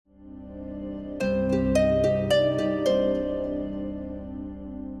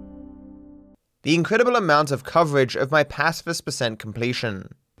the incredible amount of coverage of my Pacifist percent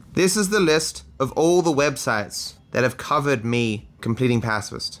completion. This is the list of all the websites that have covered me completing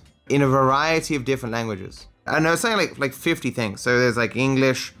Pacifist in a variety of different languages. I know it's something like 50 things. So there's like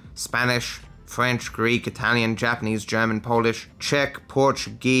English, Spanish, French, Greek, Italian, Japanese, German, Polish, Czech,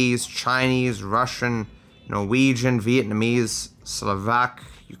 Portuguese, Chinese, Russian, Norwegian, Vietnamese, Slovak,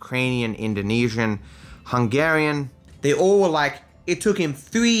 Ukrainian, Indonesian, Hungarian. They all were like, it took him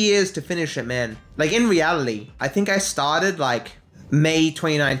 3 years to finish it, man. Like in reality, I think I started like May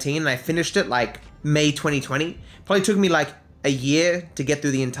 2019 and I finished it like May 2020. Probably took me like a year to get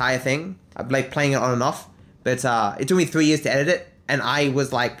through the entire thing. I'm like playing it on and off, but it took me 3 years to edit it. And I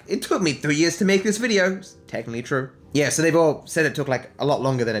was like, it took me 3 years to make this video. It's technically true. Yeah, so they've all said it took like a lot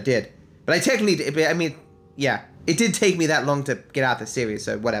longer than it did. But yeah, it did take me that long to get out the series,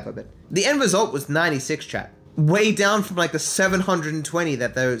 so whatever. But the end result was 96, chat. Way down from like the 720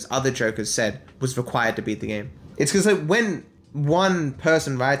 that those other jokers said was required to beat the game. It's because like when one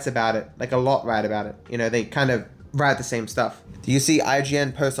person writes about it, like a lot write about it, they kind of write the same stuff. Do you see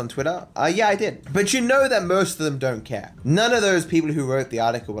IGN post on Twitter? Yeah, I did. But you know that most of them don't care. None of those people who wrote the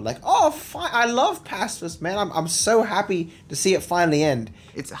article were like, oh, fine, I love Pacifist, man. I'm so happy to see it finally end.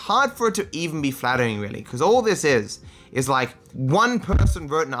 It's hard for it to even be flattering, really, because all this is like one person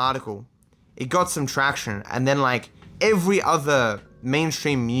wrote an article, it got some traction, and then like every other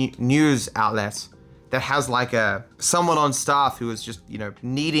mainstream news outlet that has like someone on staff who is just,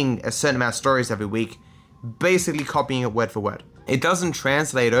 needing a certain amount of stories every week, basically copying it word for word. It doesn't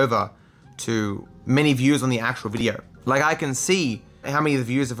translate over to many views on the actual video. Like I can see how many of the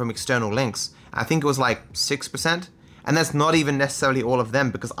views are from external links. I think it was like 6%. And that's not even necessarily all of them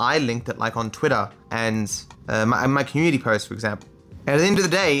because I linked it like on Twitter and my community post, for example. At the end of the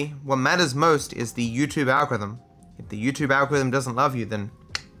day, what matters most is the YouTube algorithm. If the YouTube algorithm doesn't love you, then,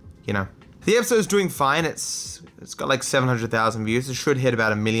 The episode's doing fine. It's got like 700,000 views. It should hit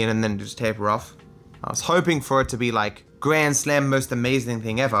about 1 million and then just taper off. I was hoping for it to be like grand slam most amazing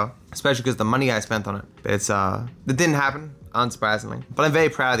thing ever, especially because the money I spent on it. But it didn't happen, unsurprisingly. But I'm very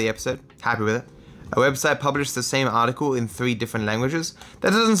proud of the episode, happy with it. A website published the same article in 3 different languages.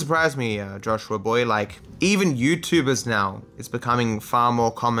 That doesn't surprise me, Joshua boy. Like, even YouTubers now, it's becoming far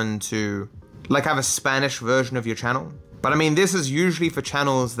more common to like have a Spanish version of your channel. But I mean, this is usually for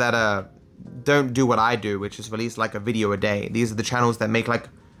channels that don't do what I do, which is release like a video a day. These are the channels that make like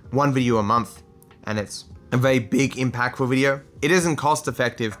 1 video a month. And it's a very big, impactful video. It isn't cost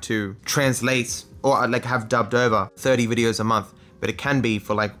effective to translate or like have dubbed over 30 videos a month, but it can be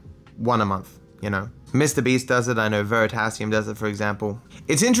for like 1 a month, Mr. Beast does it, I know Veritasium does it, for example.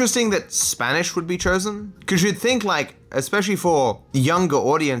 It's interesting that Spanish would be chosen, because you'd think like, especially for younger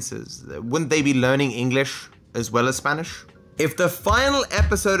audiences, wouldn't they be learning English as well as Spanish? If the final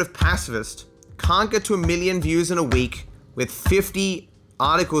episode of Pacifist can't get to 1 million views in a week with 50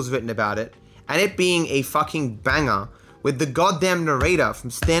 articles written about it, and it being a fucking banger with the goddamn narrator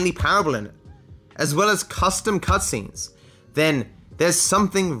from Stanley Parable in it, as well as custom cutscenes, then there's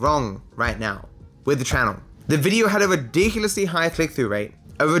something wrong right now with the channel. The video had a ridiculously high click-through rate,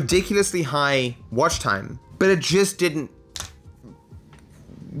 a ridiculously high watch time, but it just didn't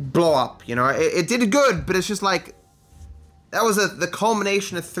blow up, It did good, but it's just like, that was the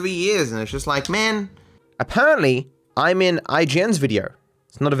culmination of 3 years, and it's just like, man, apparently I'm in IGN's video.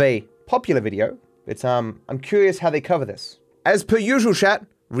 It's not a very popular video, but I'm curious how they cover this. As per usual, chat,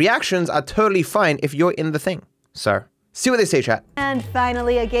 reactions are totally fine if you're in the thing. So, see what they say, chat. And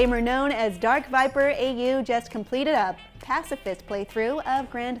finally, a gamer known as Dark Viper AU just completed a Pacifist playthrough of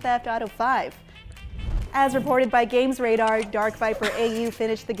Grand Theft Auto 5. As reported by Games Radar, Dark Viper AU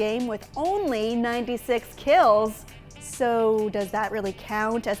finished the game with only 96 kills. So does that really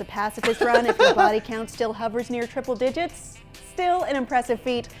count as a pacifist run if your body count still hovers near triple digits? Still an impressive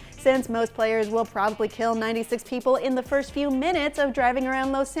feat, since most players will probably kill 96 people in the first few minutes of driving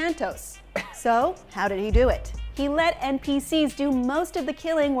around Los Santos. So, how did he do it? He let NPCs do most of the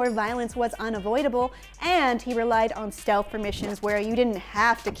killing where violence was unavoidable, and he relied on stealth for missions where you didn't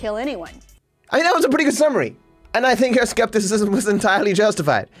have to kill anyone. I mean, that was a pretty good summary. And I think her skepticism was entirely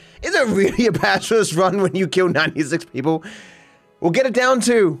justified. Is it really a pacifist run when you kill 96 people? We'll get it down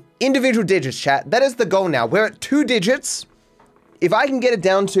to individual digits, chat. That is the goal now. We're at 2 digits. If I can get it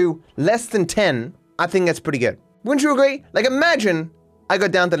down to less than 10, I think that's pretty good. Wouldn't you agree? Like, imagine I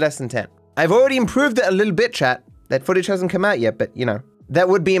got down to less than 10. I've already improved it a little bit, chat. That footage hasn't come out yet, but, that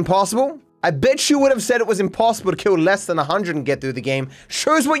would be impossible. I bet you would have said it was impossible to kill less than 100 and get through the game.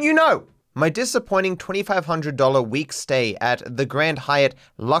 Shows what you know. My disappointing $2,500 week stay at the Grand Hyatt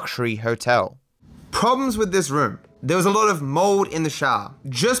Luxury Hotel. Problems with this room. There was a lot of mold in the shower.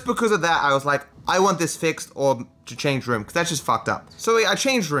 Just because of that, I was like, I want this fixed or to change room, because that's just fucked up. So I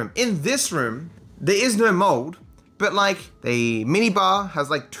changed room. In this room, there is no mold, but like the minibar has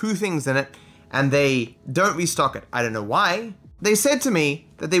like 2 things in it and they don't restock it. I don't know why. They said to me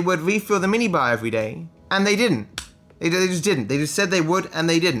that they would refill the minibar every day and they didn't. They just didn't. They just said they would and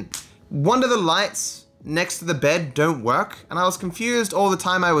they didn't. One of the lights next to the bed don't work, and I was confused all the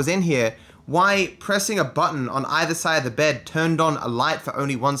time I was in here why pressing a button on either side of the bed turned on a light for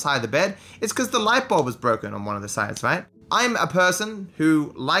only one side of the bed. It's because the light bulb was broken on one of the sides, right? I'm a person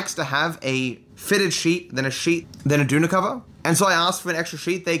who likes to have a fitted sheet, then a doona cover. And so I asked for an extra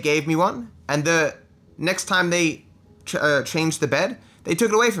sheet, they gave me one. And the next time they changed the bed, they took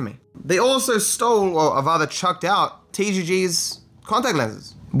it away from me. They also stole, or rather chucked out, TGG's contact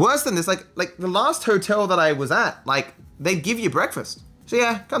lenses. Worse than this, like the last hotel that I was at, like they'd give you breakfast. So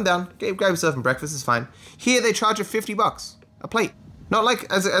yeah, come down, grab yourself some breakfast, it's fine. Here they charge you $50 a plate. Not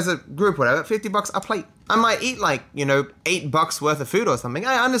like as a group, whatever, $50 a plate. I might eat like, you know, $8 worth of food or something.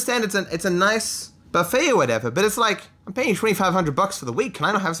 I understand it's a nice buffet or whatever, but it's like, I'm paying $2,500 for the week. Can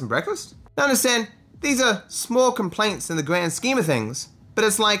I not have some breakfast? I understand these are small complaints in the grand scheme of things, but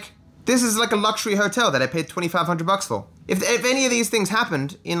it's like, this is like a luxury hotel that I paid $2,500 for. If any of these things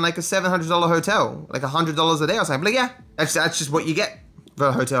happened in like a $700 hotel, like $100 a day or something, like yeah, that's just what you get for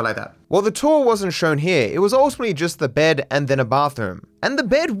a hotel like that. Well, the tour wasn't shown here. It was ultimately just the bed and then a bathroom. And the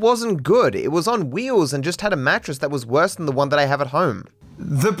bed wasn't good. It was on wheels and just had a mattress that was worse than the one that I have at home.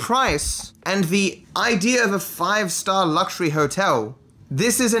 The price and the idea of a 5-star luxury hotel,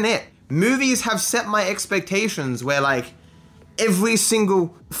 this isn't it. Movies have set my expectations where like every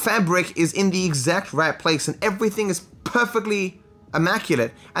single fabric is in the exact right place and everything is perfectly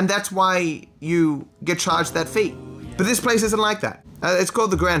immaculate, and that's why you get charged that fee. But this place isn't like that. It's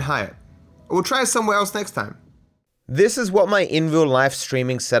called the Grand Hyatt. We'll try somewhere else next time. This is what my in real life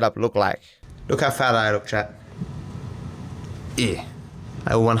streaming setup looked like. Look how fat I look, chat. Yeah.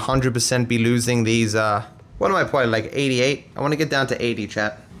 I will 100% be losing these, what am I probably like 88? I want to get down to 80,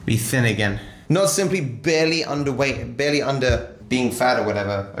 chat. Be thin again. Not simply barely underweight, barely under being fat or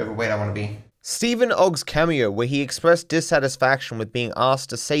whatever, overweight I want to be. Stephen Ogg's cameo where he expressed dissatisfaction with being asked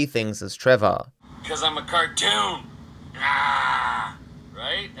to say things as Trevor. Because I'm a cartoon. Ah,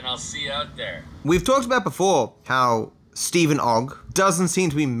 right? And I'll see you out there. We've talked about before how Stephen Ogg doesn't seem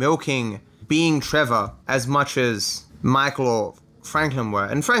to be milking being Trevor as much as Michael or Franklin were.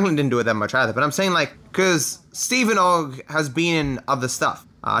 And Franklin didn't do it that much either. But I'm saying like, because Stephen Ogg has been in other stuff.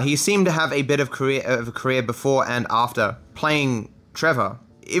 He seemed to have a bit of a career before and after playing Trevor.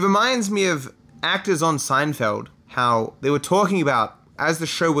 It reminds me of actors on Seinfeld, how they were talking about, as the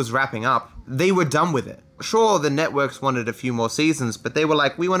show was wrapping up, they were done with it. Sure, the networks wanted a few more seasons, but they were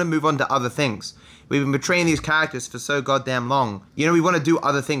like, we want to move on to other things. We've been portraying these characters for so goddamn long. You know, we want to do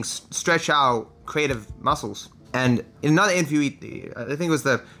other things, stretch our creative muscles. And in another interview, I think it was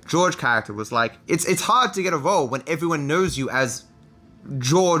the George character, was like, it's hard to get a role when everyone knows you as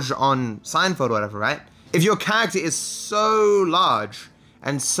George on Seinfeld or whatever, right? If your character is so large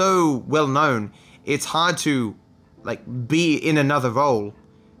and so well known, it's hard to like be in another role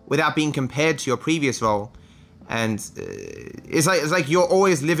without being compared to your previous role. And it's like you're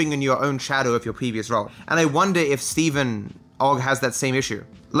always living in your own shadow of your previous role. And I wonder if Stephen Ogg has that same issue.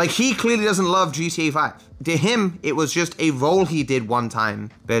 Like, he clearly doesn't love GTA 5. To him, it was just a role he did one time.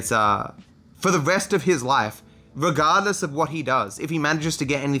 But for the rest of his life, regardless of what he does, if he manages to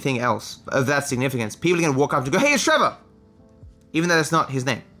get anything else of that significance, people are going to walk up to go, hey, it's Trevor! Even though that's not his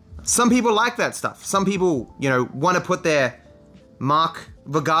name. Some people like that stuff. Some people, you know, want to put their mark,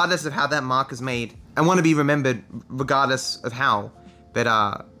 regardless of how that mark is made, and want to be remembered regardless of how. But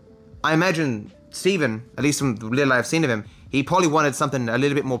I imagine Steven, at least from the little I've seen of him, he probably wanted something a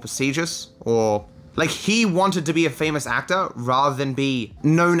little bit more prestigious, or like he wanted to be a famous actor rather than be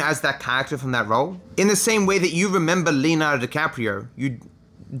known as that character from that role. In the same way that you remember Leonardo DiCaprio, you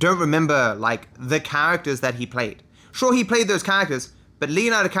don't remember like the characters that he played. Sure, he played those characters, but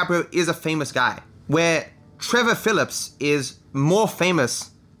Leonardo DiCaprio is a famous guy, where Trevor Phillips is more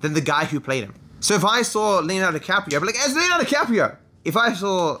famous than the guy who played him. So if I saw Leonardo DiCaprio, I'd be like, it's Leonardo DiCaprio. If I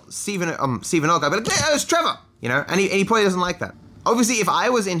saw Stephen Ogg, I'd be like, it's Trevor. You know, and he probably doesn't like that. Obviously, if I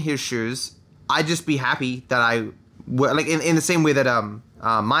was in his shoes, I'd just be happy that I were, like, in the same way that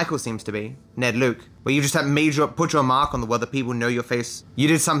Michael seems to be, Ned Luke, where you just have put your mark on the world, that people know your face. You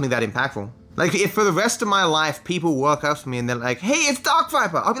did something that impactful. Like, if for the rest of my life, people walk up to me and they're like, hey, it's Dark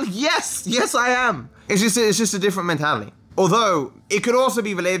Viper, I'll be like, yes, I am. It's just a different mentality. Although, it could also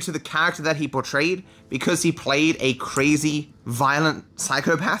be related to the character that he portrayed, because he played a crazy, violent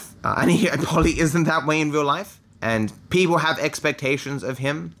psychopath, and he probably isn't that way in real life. And people have expectations of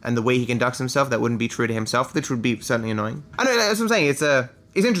him and the way he conducts himself that wouldn't be true to himself, which would be certainly annoying. I know, that's what I'm saying.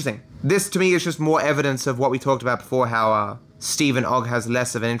 It's interesting. This, to me, is just more evidence of what we talked about before, how Stephen Ogg has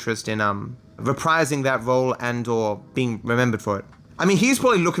less of an interest in reprising that role and or being remembered for it. I mean, he's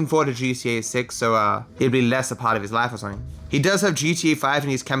probably looking forward to GTA 6, so he'll be less a part of his life or something. He does have GTA 5 in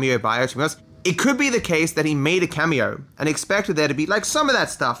his cameo bio, to be honest. It could be the case that he made a cameo and expected there to be, like, some of that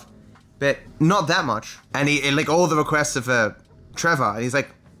stuff, but not that much. And he, like, all the requests of Trevor, and he's like,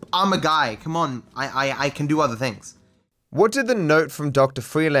 I'm a guy, come on, I can do other things. What did the note from Dr.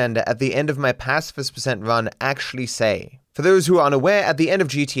 Freelander at the end of my Pacifist % run actually say? For those who are unaware, at the end of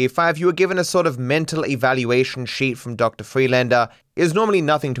GTA 5, you were given a sort of mental evaluation sheet from Dr. Freelander. It is normally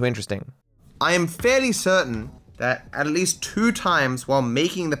nothing too interesting. I am fairly certain that at least 2 times while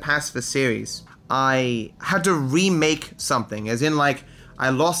making the Pacifist series, I had to remake something, as in like, I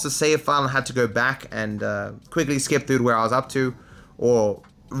lost a save file and had to go back and quickly skip through to where I was up to, or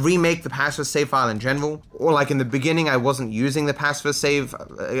remake the Pacifist save file in general, or like in the beginning I wasn't using the Pacifist save,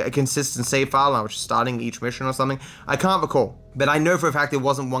 a consistent save file, I was just starting each mission or something. I can't recall, but I know for a fact it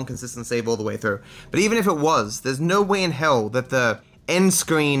wasn't one consistent save all the way through. But even if it was, there's no way in hell that the end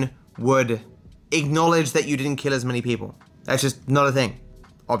screen would acknowledge that you didn't kill as many people. That's just not a thing,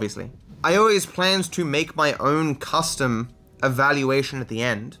 obviously. I always planned to make my own custom evaluation at the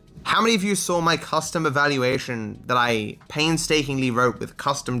end. How many of you saw my custom evaluation that I painstakingly wrote with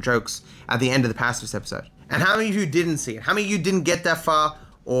custom jokes at the end of the Pacifist episode? And how many of you didn't see it? How many of you didn't get that far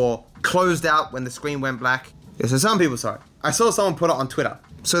or closed out when the screen went black? Yeah, so some people saw it. I saw someone put it on Twitter.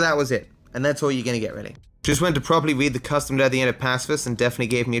 So that was it. And that's all you're gonna get, really. Just went to properly read the custom at the end of Pacifist and definitely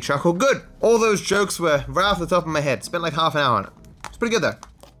gave me a chuckle. Good! All those jokes were right off the top of my head. Spent like half an hour on it. It's pretty good though.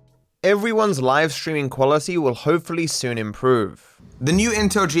 Everyone's live streaming quality will hopefully soon improve. The new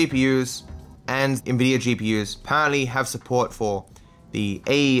Intel GPUs and NVIDIA GPUs apparently have support for the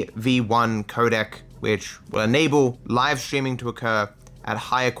AV1 codec, which will enable live streaming to occur at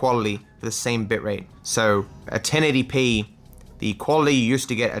higher quality for the same bitrate. So at 1080p, the quality you used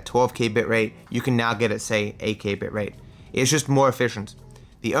to get at 12K bitrate, you can now get at, say, 8K bitrate. It's just more efficient.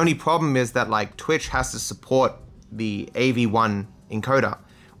 The only problem is that like Twitch has to support the AV1 encoder,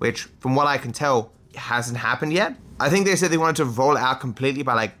 which from what I can tell hasn't happened yet. I think they said they wanted to roll it out completely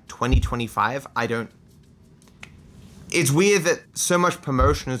by like 2025. It's weird that so much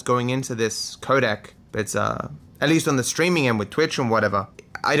promotion is going into this codec, but it's at least on the streaming end with Twitch and whatever.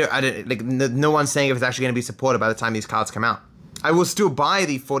 I don't like, no one's saying if it's actually going to be supported by the time these cards come out. I will still buy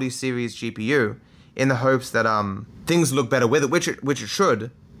the 40 series GPU in the hopes that things look better with it, which it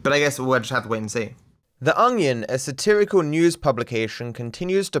should, but I guess we'll just have to wait and see. The Onion, a satirical news publication,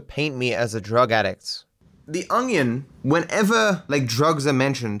 continues to paint me as a drug addict. The Onion, whenever like drugs are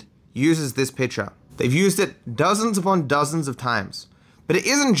mentioned, uses this picture. They've used it dozens upon dozens of times. But it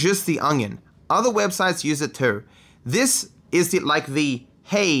isn't just The Onion. Other websites use it too. This is the,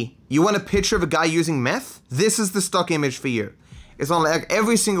 hey, you want a picture of a guy using meth? This is the stock image for you. It's on like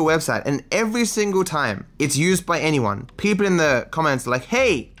every single website, and every single time it's used by anyone, people in the comments are like,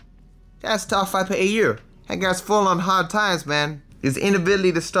 hey, that's Dark Viper AU. That guy's falling on hard times, man. His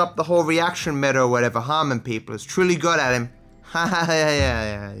inability to stop the whole reaction meta or whatever harming people is truly good at him.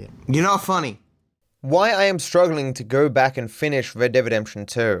 Yeah. You're not funny. Why I am struggling to go back and finish Red Dead Redemption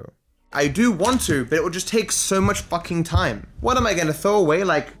 2. I do want to, but it will just take so much fucking time. What am I gonna throw away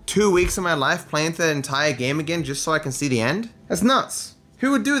like 2 weeks of my life playing through the entire game again just so I can see the end? That's nuts.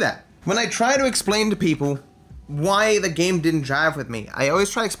 Who would do that? When I try to explain to people why the game didn't jive with me, I always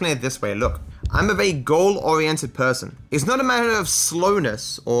try to explain it this way. Look, I'm a very goal-oriented person. It's not a matter of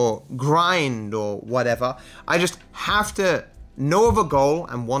slowness or grind or whatever. I just have to know of a goal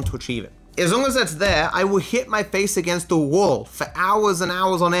and want to achieve it. As long as that's there, I will hit my face against the wall for hours and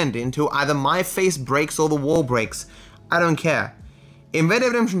hours on end until either my face breaks or the wall breaks. I don't care. In Red Dead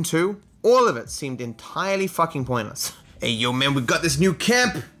Redemption 2, all of it seemed entirely fucking pointless. Hey, yo man, we got this new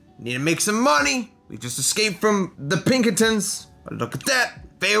camp. Need to make some money. We just escaped from the Pinkertons. But look at that.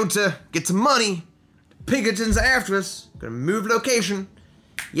 Failed to get some money. The Pinkertons are after us. Gonna move location.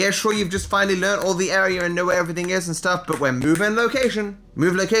 Yeah, sure, you've just finally learned all the area and know where everything is and stuff, but we're moving location.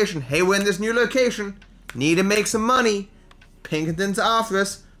 Move location. Hey, we're in this new location. Need to make some money. Pinkertons are after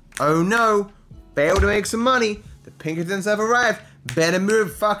us. Oh no. Failed to make some money. The Pinkertons have arrived. Better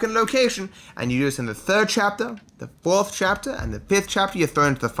move fucking location. And you do this in the 3rd chapter, the 4th chapter, and the 5th chapter. You're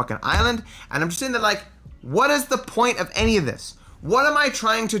thrown to the fucking island. And I'm just in there like, what is the point of any of this? What am I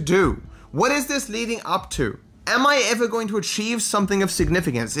trying to do? What is this leading up to? Am I ever going to achieve something of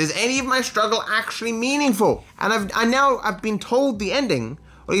significance? Is any of my struggle actually meaningful? And I've been told the ending,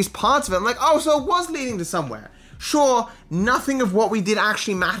 or at least parts of it. I'm like, oh, so it was leading to somewhere. Sure, nothing of what we did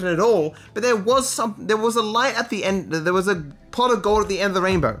actually mattered at all, but there was a light at the end, there was a pot of gold at the end of the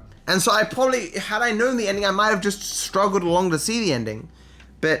rainbow. And so I probably, had I known the ending, I might have just struggled along to see the ending.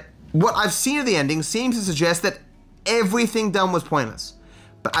 But what I've seen of the ending seems to suggest that everything done was pointless.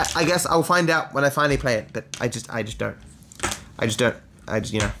 But I guess I'll find out when I finally play it, but I just don't.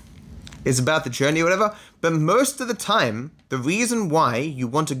 It's about the journey or whatever, but most of the time, the reason why you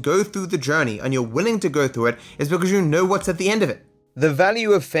want to go through the journey and you're willing to go through it is because you know what's at the end of it. The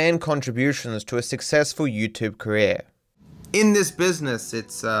value of fan contributions to a successful YouTube career. In this business,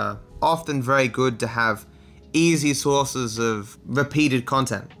 it's often very good to have easy sources of repeated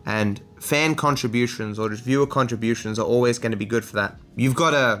content, and fan contributions or just viewer contributions are always going to be good for that. You've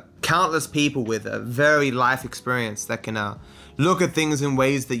got countless people with a very life experience that can look at things in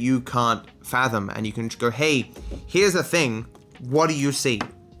ways that you can't fathom, and you can just go, hey, here's a thing, what do you see?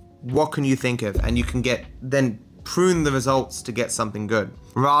 What can you think of? And you can then prune the results to get something good,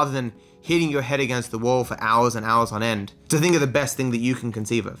 rather than hitting your head against the wall for hours and hours on end to think of the best thing that you can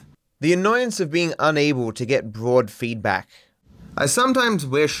conceive of. The annoyance of being unable to get broad feedback. I sometimes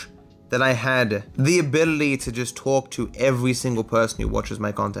wish that I had the ability to just talk to every single person who watches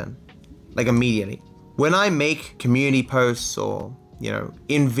my content, like immediately. When I make community posts or,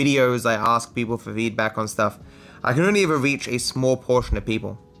 in videos I ask people for feedback on stuff, I can only ever reach a small portion of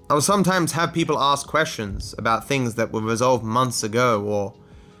people. I will sometimes have people ask questions about things that were resolved months ago, or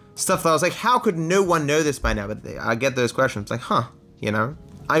stuff that I was like, how could no one know this by now? But I get those questions like,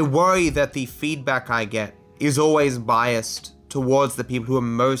 I worry that the feedback I get is always biased towards the people who are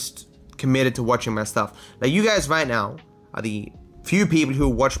most committed to watching my stuff. Like, you guys right now are the few people who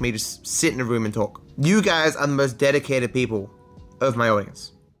watch me just sit in a room and talk. You guys are the most dedicated people of my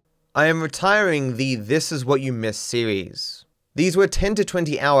audience. I am retiring the This Is What You Missed series. These were 10 to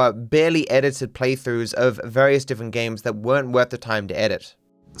 20 hour, barely edited playthroughs of various different games that weren't worth the time to edit.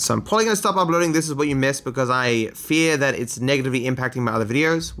 So I'm probably going to stop uploading This Is What You Missed because I fear that it's negatively impacting my other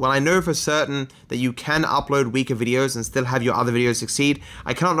videos. While I know for certain that you can upload weaker videos and still have your other videos succeed,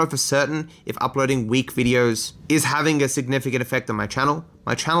 I cannot know for certain if uploading weak videos is having a significant effect on my channel.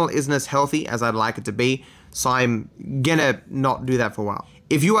 My channel isn't as healthy as I'd like it to be, so I'm gonna not do that for a while.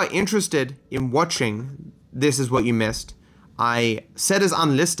 If you are interested in watching This Is What You Missed, I set as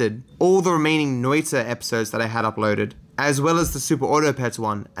unlisted all the remaining Noita episodes that I had uploaded, as well as the Super Auto Pets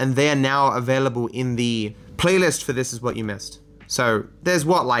one, and they are now available in the playlist for This Is What You Missed. So there's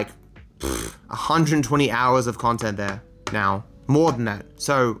 120 hours of content there now, more than that.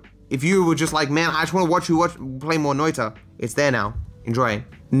 So if you were just like, man, I just want to watch you play more Noita, it's there now. Enjoy.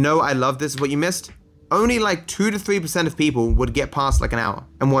 No, I love This Is What You Missed. Only like 2 to 3% of people would get past like an hour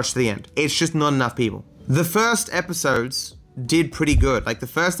and watch to the end. It's just not enough people. The first episodes did pretty good. Like the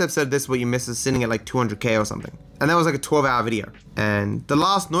first episode of This Is What You Missed is sitting at like 200k or something. And that was like a 12-hour video. And the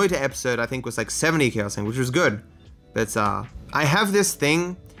last Noita episode I think was like 70k or something, which was good. But I have this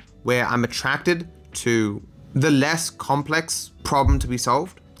thing where I'm attracted to the less complex problem to be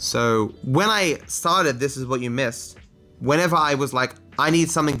solved. So when I started This Is What You Missed, whenever I was like, I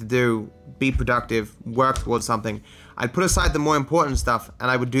need something to do, be productive, work towards something, I'd put aside the more important stuff and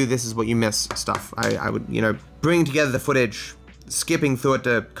I would do This Is What You Missed stuff. I would, bring together the footage, skipping through it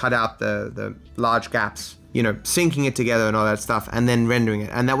to cut out the large gaps, syncing it together and all that stuff, and then rendering it.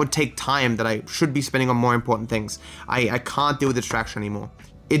 And that would take time that I should be spending on more important things. I can't deal with distraction anymore.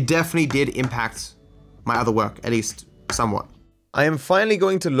 It definitely did impact my other work, at least somewhat. I am finally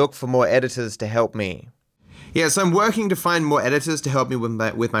going to look for more editors to help me. Yeah, so I'm working to find more editors to help me with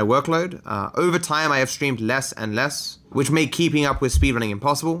my workload. Over time, I have streamed less and less, which made keeping up with speedrunning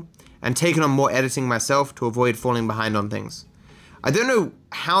impossible, and taken on more editing myself to avoid falling behind on things. I don't know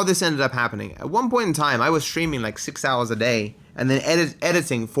how this ended up happening. At one point in time, I was streaming like 6 hours a day, and then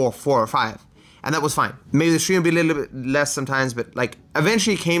editing for 4 or 5, and that was fine. Maybe the stream would be a little bit less sometimes, but like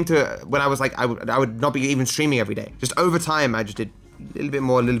eventually came to when I was like, I would not be even streaming every day. Just over time, I just did a little bit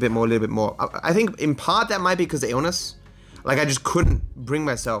more, a little bit more, a little bit more. I think in part that might be because of illness. Like I just couldn't bring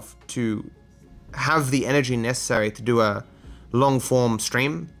myself to have the energy necessary to do a long form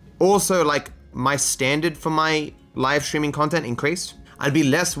stream. Also, like my standard for my live streaming content increased. I'd be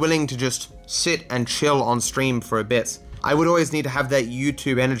less willing to just sit and chill on stream for a bit. I would always need to have that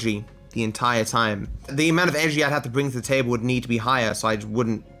YouTube energy the entire time. The amount of energy I'd have to bring to the table would need to be higher, so I just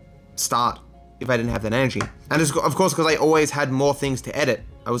wouldn't start if I didn't have that energy. And of course, because I always had more things to edit,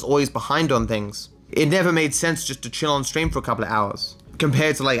 I was always behind on things. It never made sense just to chill on stream for a couple of hours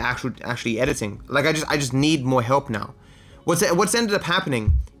compared to like actually editing. Like I just need more help now. What's ended up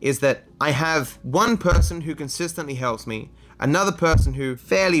happening is that I have one person who consistently helps me, another person who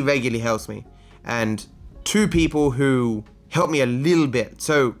fairly regularly helps me, and 2 people who help me a little bit.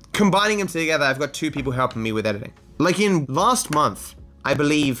 So combining them together, I've got 2 people helping me with editing. Like in last month, I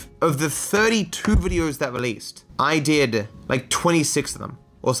believe of the 32 videos that released, I did like 26 of them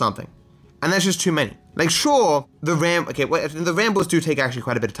or something. And that's just too many. Like sure, the Rambles do take actually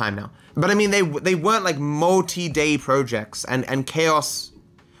quite a bit of time now. But I mean, they weren't like multi-day projects and chaos.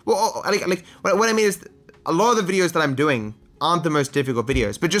 Well, like what I mean is a lot of the videos that I'm doing aren't the most difficult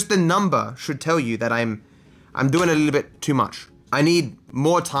videos, but just the number should tell you that I'm doing a little bit too much. I need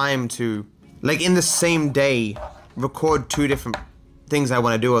more time to, like in the same day, record 2 different things I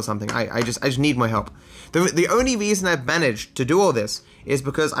want to do or something. I just need more help. The only reason I've managed to do all this is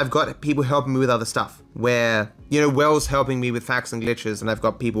because I've got people helping me with other stuff, where, you know, Wells helping me with facts and glitches, and I've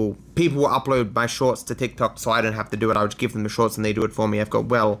got people will upload my shorts to TikTok so I don't have to do it. I would give them the shorts and they do it for me. I've got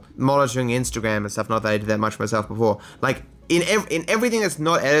monitoring Instagram and stuff, not that I did that much myself before. Like in everything that's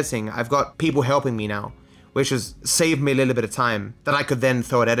not editing, I've got people helping me now, which has saved me a little bit of time that I could then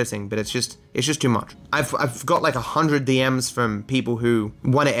throw at editing, but it's just too much. I've got like 100 DMs from people who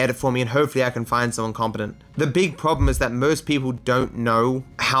want to edit for me, and hopefully I can find someone competent. The big problem is that most people don't know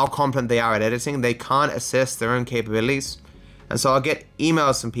how competent they are at editing. They can't assess their own capabilities. And so I'll get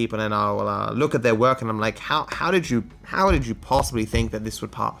emails from people and I'll look at their work and I'm like, how did you possibly think that this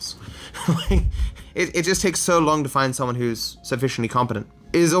would pass? It just takes so long to find someone who's sufficiently competent.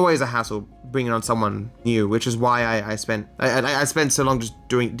 It is always a hassle bringing on someone new, which is why I spent so long just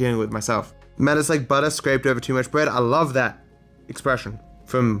dealing with myself. Man, it's like butter scraped over too much bread. I love that expression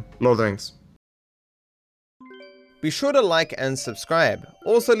from Lord of the Rings. Be sure to like and subscribe.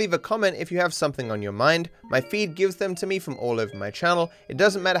 Also leave a comment if you have something on your mind. My feed gives them to me from all over my channel. It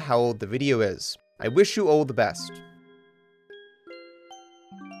doesn't matter how old the video is. I wish you all the best.